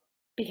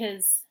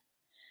 because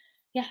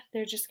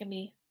they're just going to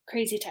be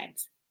crazy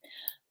times.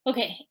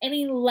 Okay.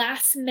 Any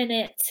last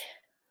minute,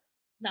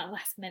 not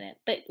last minute,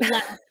 but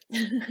last,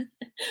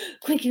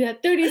 quick, you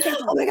have 30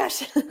 seconds. Oh my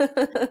gosh.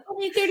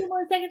 Only 30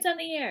 more seconds on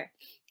the air.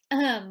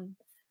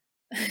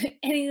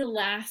 Any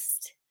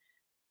last,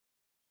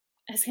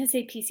 I was going to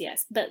say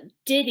PCS, but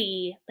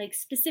DITY, like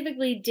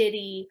specifically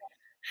DITY,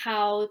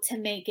 how to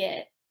make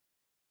it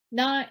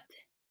not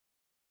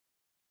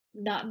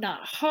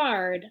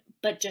hard,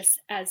 but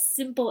just as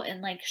simple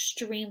and like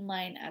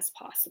streamlined as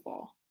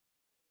possible.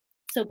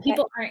 So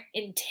people aren't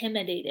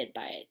intimidated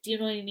by it. Do you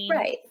know what I mean?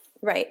 Right.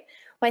 Right.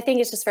 Well, I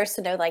think it's just first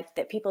to know like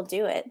that people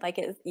do it, like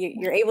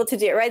you're able to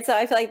do it. Right. So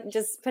I feel like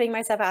just putting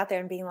myself out there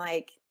and being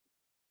like,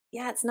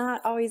 yeah, it's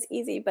not always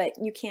easy, but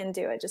you can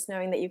do it. Just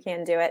knowing that you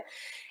can do it.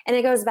 And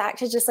it goes back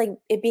to just like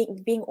it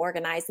being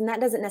organized. And that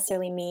doesn't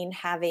necessarily mean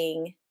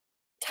having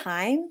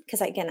time.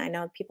 Because again, I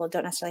know people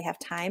don't necessarily have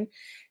time,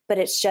 but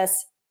it's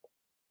just,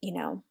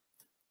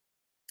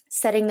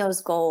 setting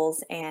those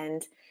goals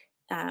and,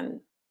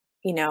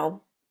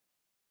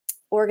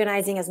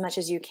 organizing as much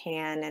as you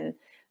can.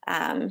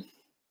 And,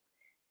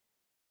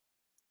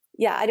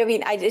 I don't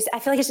mean, I feel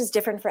like it's just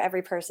different for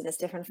every person. It's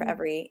different for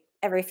every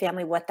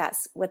family, what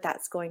that's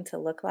going to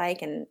look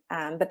like. And,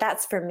 but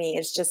that's for me,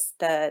 it's just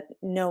the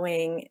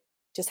knowing,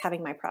 just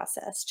having my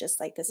process, just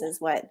like, this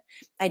is what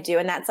I do.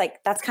 And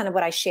that's kind of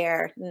what I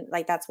share.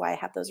 Like, that's why I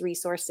have those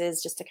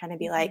resources, just to kind of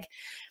be like,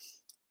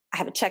 I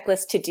have a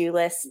checklist, to-do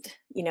list,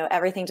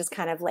 everything just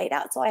kind of laid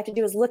out. So all I have to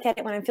do is look at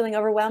it when I'm feeling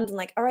overwhelmed and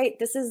like, all right,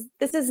 this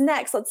is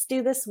next. Let's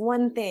do this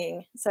one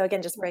thing. So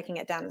again, just breaking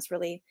it down is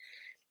really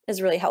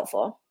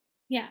helpful.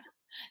 Yeah.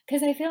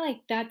 Cause I feel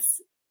like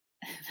that's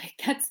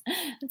that's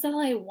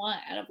all I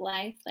want out of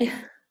life. Like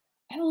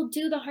I will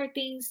do the hard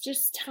things.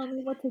 Just tell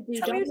me what to do.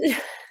 Don't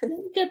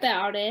think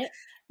about it.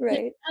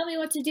 Right. Just tell me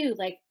what to do.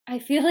 Like I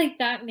feel like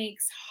that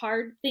makes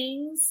hard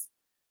things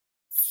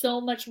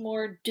so much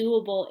more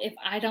doable if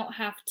I don't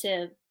have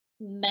to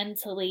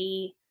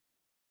mentally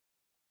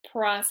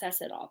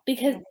process it all.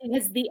 Because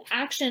the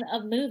action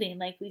of moving,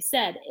 like we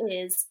said,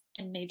 is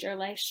a major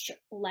life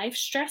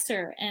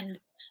stressor and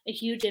a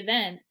huge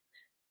event.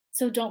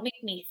 So don't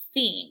make me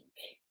think.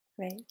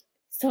 Right.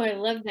 So I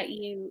love that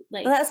you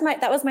like. Well,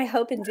 that was my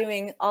hope in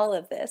doing all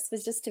of this,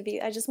 was just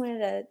I just wanted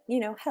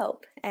to,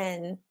 help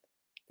and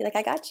be like,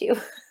 I got you.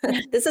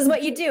 This is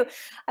what you do.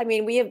 I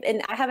mean,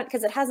 I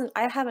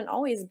haven't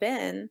always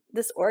been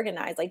this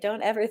organized. Like,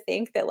 don't ever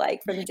think that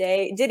like from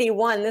DITY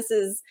 1,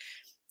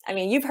 I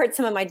mean, you've heard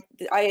some of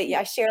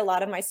I share a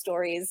lot of my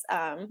stories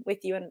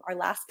with you in our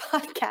last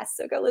podcast.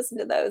 So go listen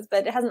to those,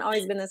 but it hasn't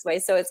always been this way.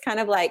 So it's kind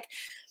of like,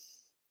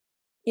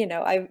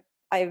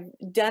 I've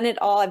done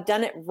it all. I've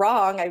done it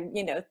wrong.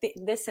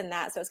 This and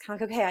that. So it's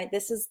kind of like, okay,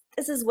 this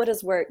is what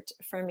has worked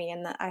for me.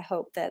 And that I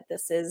hope that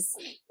this is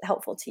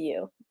helpful to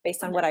you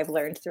based on what I've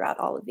learned throughout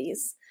all of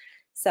these.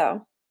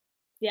 So.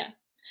 Yeah.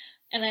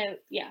 And I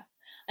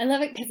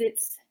love it because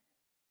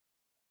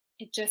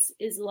it just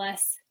is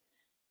less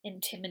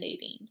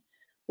intimidating,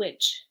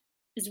 which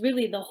is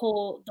really the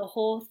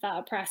whole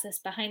thought process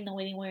behind the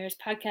Waiting Warriors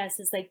podcast,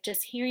 is like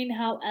just hearing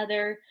how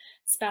other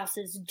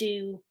spouses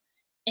do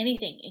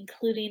anything,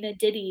 including a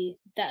DITY,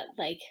 that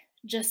like,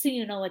 just so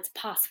you know it's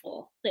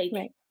possible. Like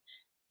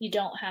you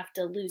don't have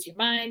to lose your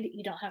mind,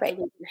 you don't have to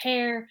lose your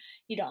hair,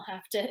 you don't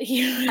have to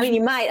I mean,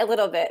 you might a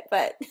little bit,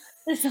 but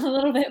just a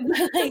little bit, but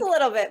like, just a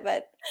little bit,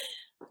 but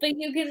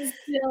you can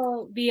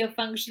still be a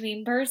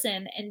functioning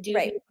person and do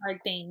these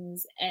hard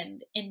things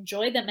and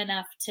enjoy them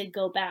enough to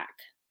go back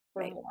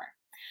for more.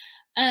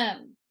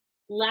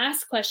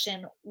 Last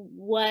question,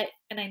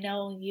 and I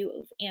know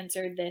you've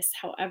answered this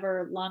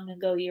however long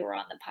ago you were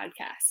on the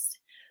podcast,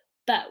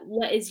 but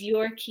what is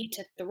your key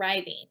to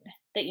thriving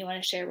that you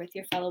want to share with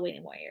your fellow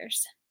Waiting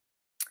Warriors?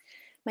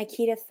 My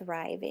key to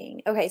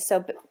thriving. Okay,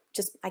 so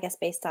just I guess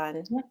based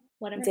on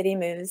DITY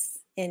moves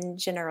in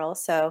general.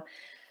 So,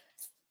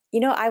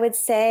 I would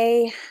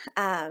say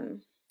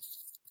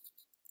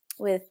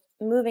with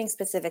moving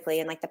specifically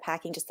and like the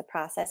packing, just the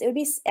process, it would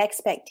be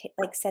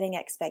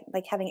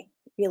having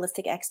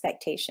realistic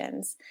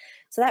expectations.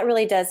 So that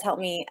really does help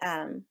me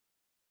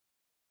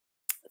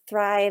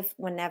thrive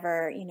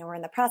whenever, we're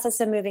in the process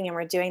of moving and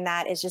we're doing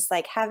that, is just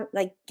like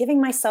giving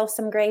myself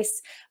some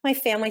grace, my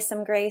family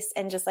some grace,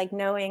 and just like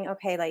knowing,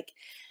 okay, like,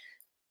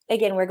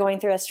 again, we're going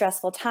through a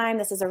stressful time.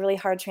 This is a really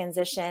hard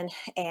transition,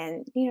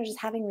 and, just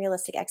having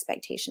realistic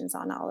expectations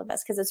on all of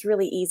us, because it's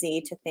really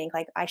easy to think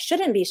like, I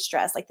shouldn't be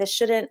stressed. Like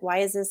why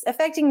is this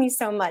affecting me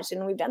so much?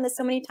 And we've done this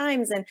so many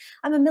times, and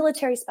I'm a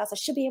military spouse. I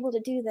should be able to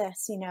do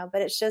this,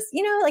 but it's just,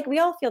 like we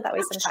all feel that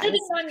way sometimes.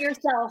 Shitting on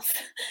yourself.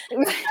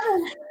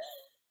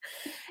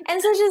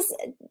 And so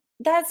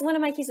that's one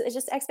of my keys, is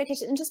just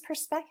expectation and just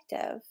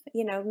perspective.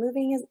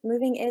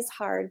 Moving is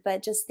hard,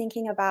 but just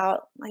thinking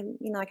about,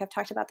 like I've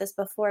talked about this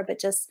before, but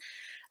just,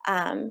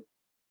 it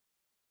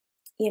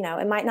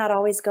might not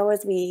always go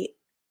as we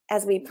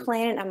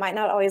plan. It might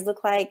not always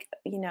look like,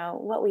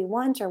 what we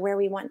want or where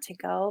we want to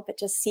go, but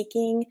just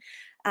seeking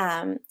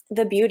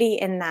the beauty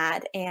in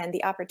that and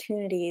the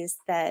opportunities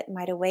that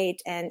might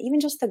await, and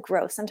even just the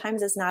growth.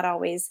 Sometimes it's not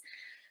always,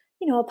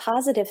 a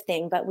positive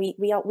thing, but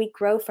we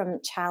grow from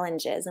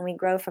challenges, and we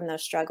grow from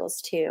those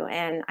struggles too.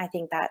 And I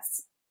think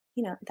that's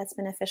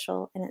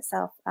beneficial in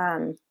itself.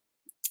 And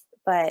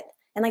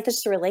like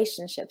just the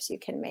relationships you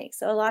can make.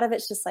 So a lot of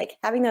it's just like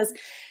having those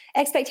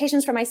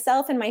expectations for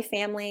myself and my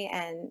family,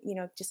 and,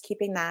 just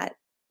keeping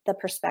the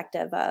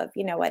perspective of,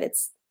 what,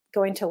 it's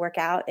going to work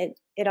out.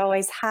 It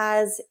always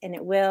has, and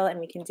it will, and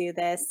we can do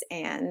this.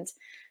 And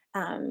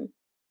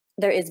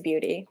there is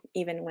beauty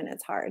even when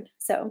it's hard.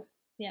 So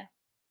yeah.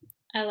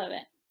 I love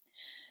it.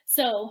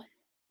 So,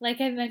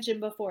 like I mentioned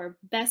before,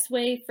 best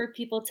way for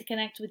people to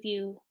connect with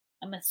you,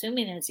 I'm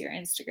assuming, is your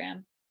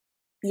Instagram.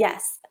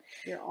 Yes.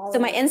 So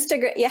my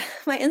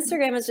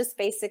Instagram is just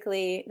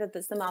basically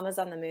the Mamas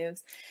on the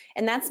Moves.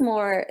 And that's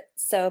more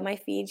so my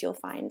feed, you'll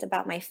find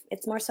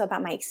it's more so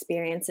about my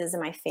experiences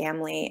and my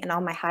family, and all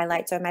my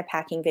highlights are my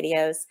packing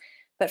videos.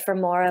 But for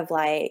more of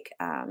like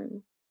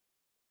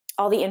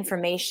all the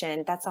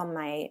information, that's on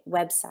my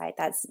website.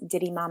 That's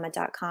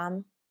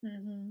DITYmama.com.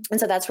 Mm-hmm. And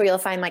so that's where you'll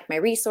find like my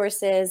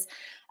resources,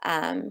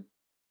 and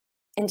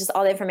just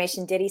all the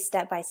information, DITY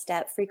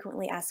step-by-step,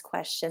 frequently asked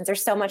questions.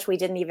 There's so much we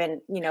didn't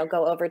even,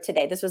 go over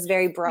today. This was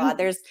very broad.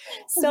 There's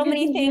so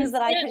many things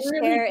that I could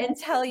share and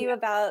tell you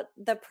about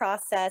the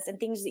process, and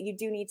things that you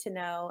do need to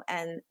know,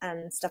 and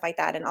stuff like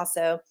that. And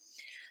also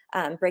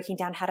breaking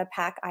down how to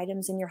pack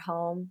items in your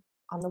home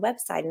on the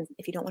website, and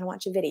if you don't want to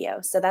watch a video.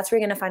 So that's where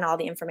you're going to find all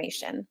the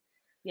information.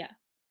 Yeah.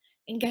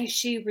 And guys,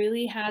 she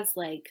really has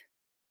like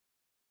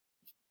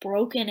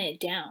broken it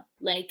down.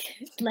 Like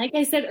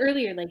I said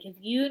earlier, like if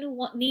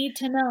you need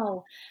to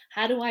know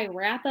how do I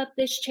wrap up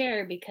this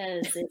chair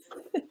because it's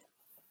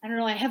I don't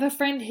know, I have a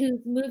friend who's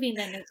moving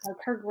and it's like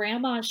her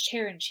grandma's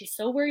chair and she's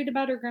so worried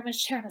about her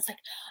grandma's chair. And I was like,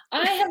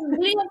 I have a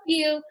video for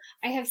you.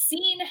 I have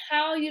seen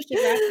how you should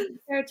wrap the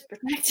chair to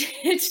protect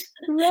it.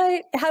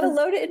 Right. How to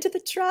load it into the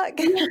truck.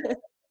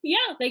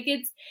 Yeah, like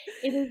it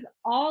is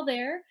all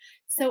there.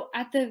 So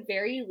at the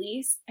very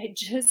least, I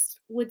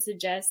just would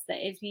suggest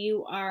that if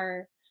you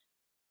are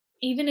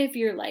even if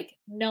you're like,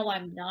 no,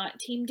 I'm not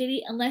Team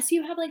Diddy, unless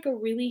you have like a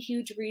really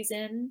huge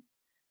reason,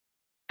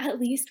 at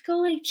least go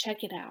like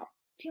check it out.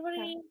 Do you know what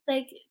I mean?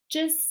 Like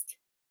just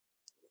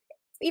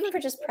Even for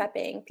just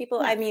prepping. People,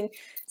 I mean,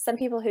 some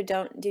people who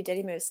don't do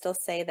Diddy moves still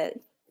say that,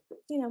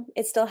 you know,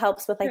 it still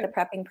helps with like the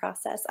prepping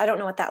process. I don't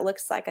know what that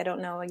looks like. I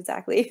don't know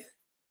exactly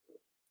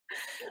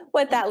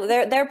what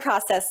that their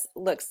process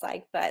looks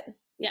like, but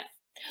yeah.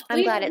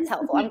 I'm glad it's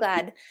helpful. I'm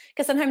glad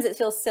because sometimes it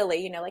feels silly,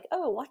 you know, like,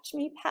 oh, watch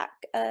me pack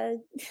a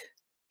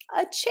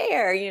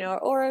chair, you know,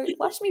 or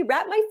watch me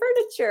wrap my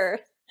furniture.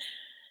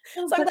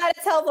 So I'm glad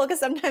it's helpful because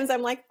sometimes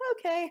I'm like,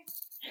 okay,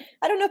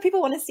 I don't know if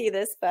people want to see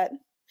this, but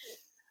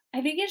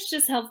I think it's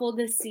just helpful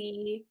to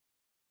see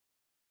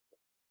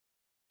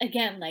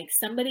again, like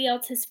somebody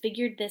else has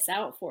figured this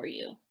out for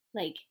you.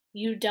 Like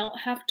you don't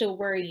have to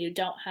worry, you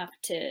don't have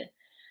to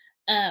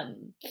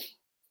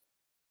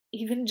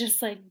even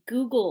just like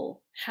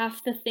Google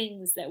half the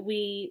things that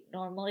we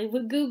normally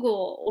would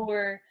Google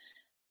or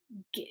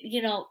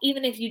you know,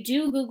 even if you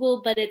do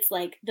Google, but it's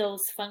like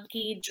those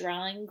funky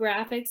drawing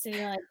graphics and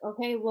you're like,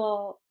 okay,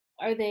 well,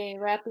 are they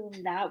wrapping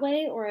that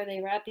way or are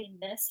they wrapping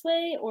this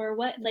way or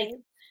what? Like,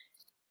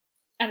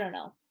 I don't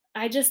know.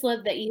 I just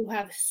love that you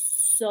have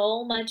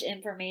so much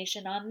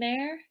information on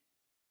there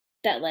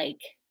that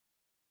like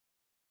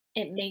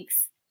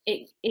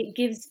it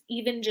gives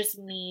even just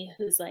me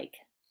who's like,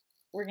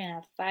 we're gonna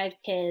have 5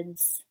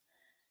 kids.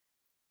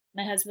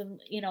 My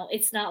husband, you know,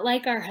 it's not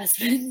like our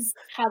husbands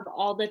have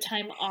all the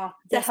time off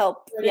to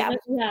help. Yeah.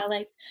 Yeah,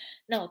 like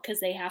no, because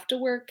they have to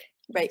work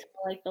right until,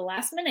 like the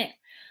last minute.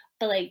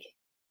 But like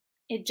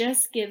it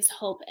just gives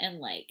hope and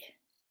like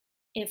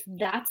if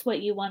that's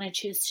what you want to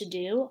choose to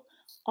do,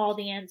 all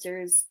the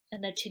answers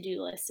and the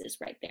to-do list is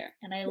right there.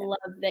 And I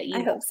love that you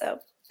I hope so.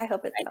 I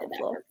hope it's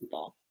helpful. That for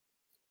people.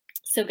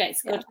 So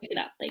guys, go check it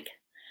out. Like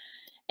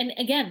and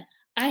again,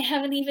 I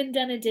haven't even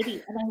done a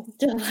Diddy and I'm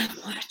still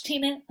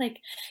watching it. Like,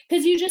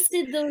 because you just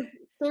did those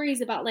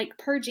stories about like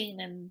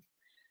purging and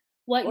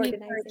what you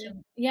purge.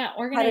 Yeah,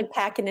 organizing. How to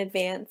pack in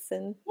advance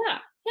and yeah.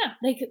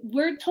 Like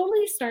we're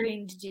totally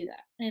starting to do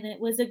that. And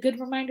it was a good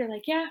reminder,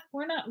 like, yeah,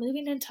 we're not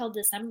moving until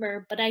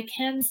December, but I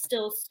can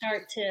still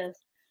start to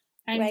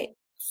I'm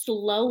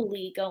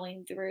slowly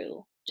going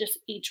through just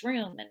each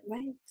room and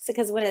so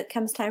because when it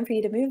comes time for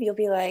you to move, you'll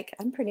be like,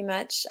 I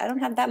don't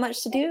have that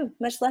much to do,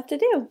 much left to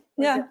do.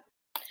 Yeah.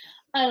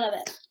 I love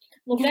it.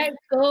 Well, guys,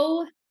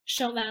 go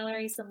show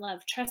Mallory some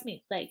love. Trust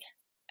me, like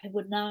I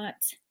would not.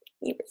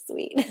 You were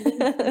sweet.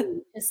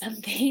 Is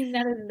something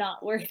that is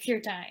not worth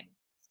your time.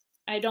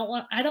 I don't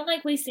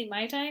like wasting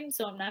my time,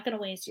 so I'm not going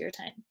to waste your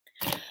time.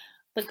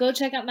 But go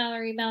check out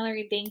Mallory.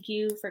 Mallory, thank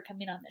you for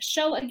coming on the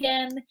show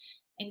again.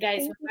 And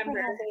guys,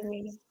 remember,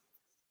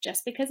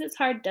 just because it's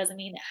hard doesn't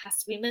mean it has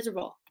to be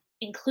miserable,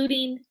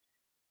 including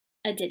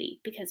a Diddy,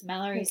 because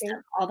Mallory's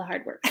done all the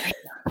hard work right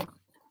now.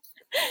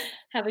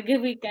 Have a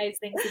good week, guys.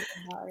 Thanks again,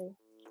 Mallory.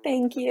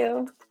 Thank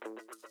you.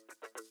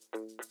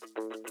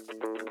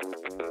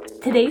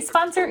 Today's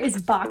sponsor is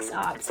Box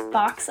Ops.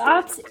 Box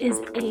Ops is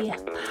a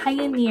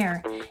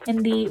pioneer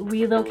in the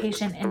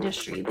relocation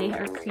industry. They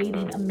are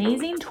creating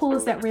amazing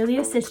tools that really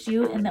assist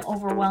you in the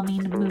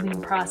overwhelming moving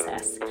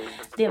process.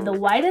 They have the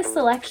widest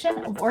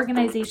selection of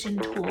organization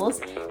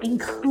tools,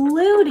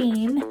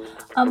 including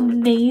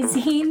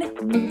amazing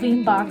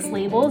moving box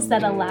labels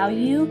that allow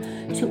you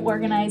to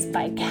organize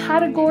by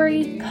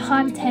category,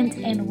 content,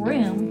 and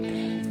room,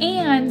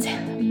 and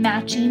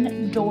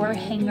matching door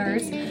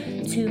hangers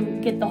to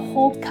get the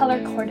whole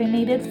color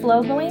coordinated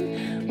flow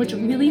going, which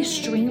really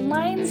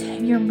streamlines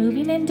your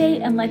moving in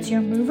date and lets your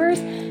movers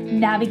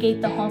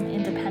navigate the home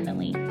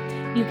independently.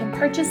 You can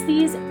purchase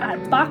these at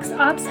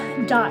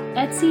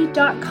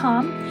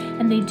boxops.etsy.com,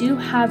 and they do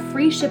have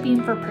free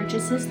shipping for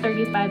purchases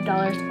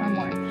 $35 or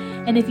more.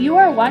 And if you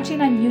are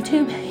watching on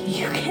YouTube,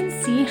 you can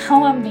see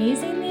how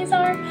amazing these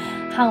are,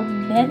 how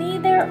many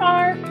there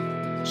are.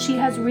 She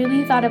has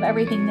really thought of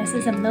everything. This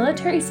is a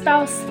military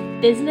spouse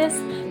business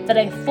that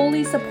I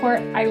fully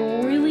support. I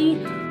really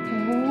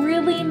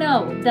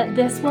know that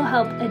this will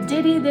help a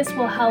Diddy. This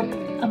will help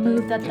a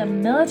move that the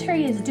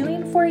military is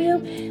doing for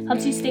you.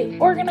 Helps you stay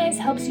organized,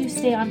 helps you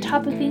stay on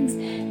top of things,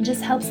 and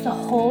just helps the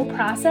whole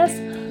process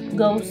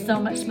go so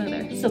much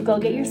smoother. So go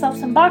get yourself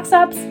some Box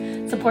Ops,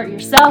 support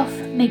yourself,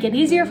 make it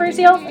easier for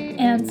yourself,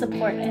 and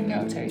support a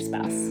military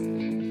spouse.